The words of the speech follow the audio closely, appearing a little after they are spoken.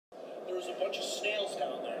was a bunch of snails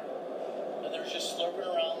down there, and they're just slurping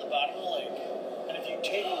around the bottom of the lake. And if you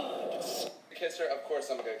take kiss her, of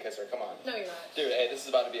course I'm gonna kiss her. Come on. No, you're not. Dude, hey, this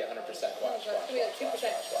is about to be 100%. Watch. It's gonna be like 2%.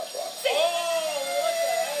 Watch. Oh, what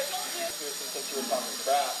the heck? Since you were talking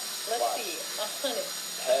crap. Let's see. 100.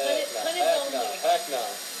 Heck no.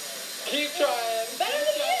 Keep trying. Better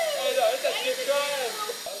than you. Hey, no, it's keep trying.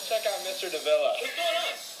 Let's check out Mr. Davila. what's going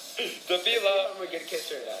on? Davila. I'm gonna get a kiss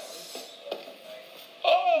her now.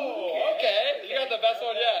 Oh, okay. You got the best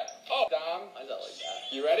one yet. Oh, Dom. I don't like that.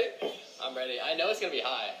 You ready? I'm ready. I know it's gonna be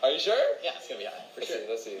high. Are you sure? Yeah, it's gonna be high. For sure.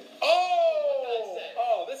 Let's see.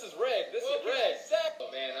 Oh, this is rigged. This is rigged. Oh,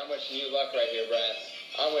 man, I'm wishing you luck right here, Brent.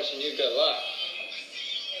 I'm wishing you good luck.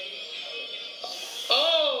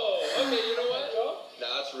 Oh, okay, you know what? No,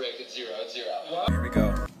 it's rigged. It's zero. It's zero. Here we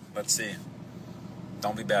go. Let's see.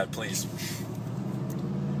 Don't be bad, please.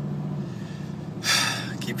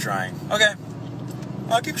 Keep trying. Okay.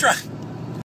 I'll keep trying.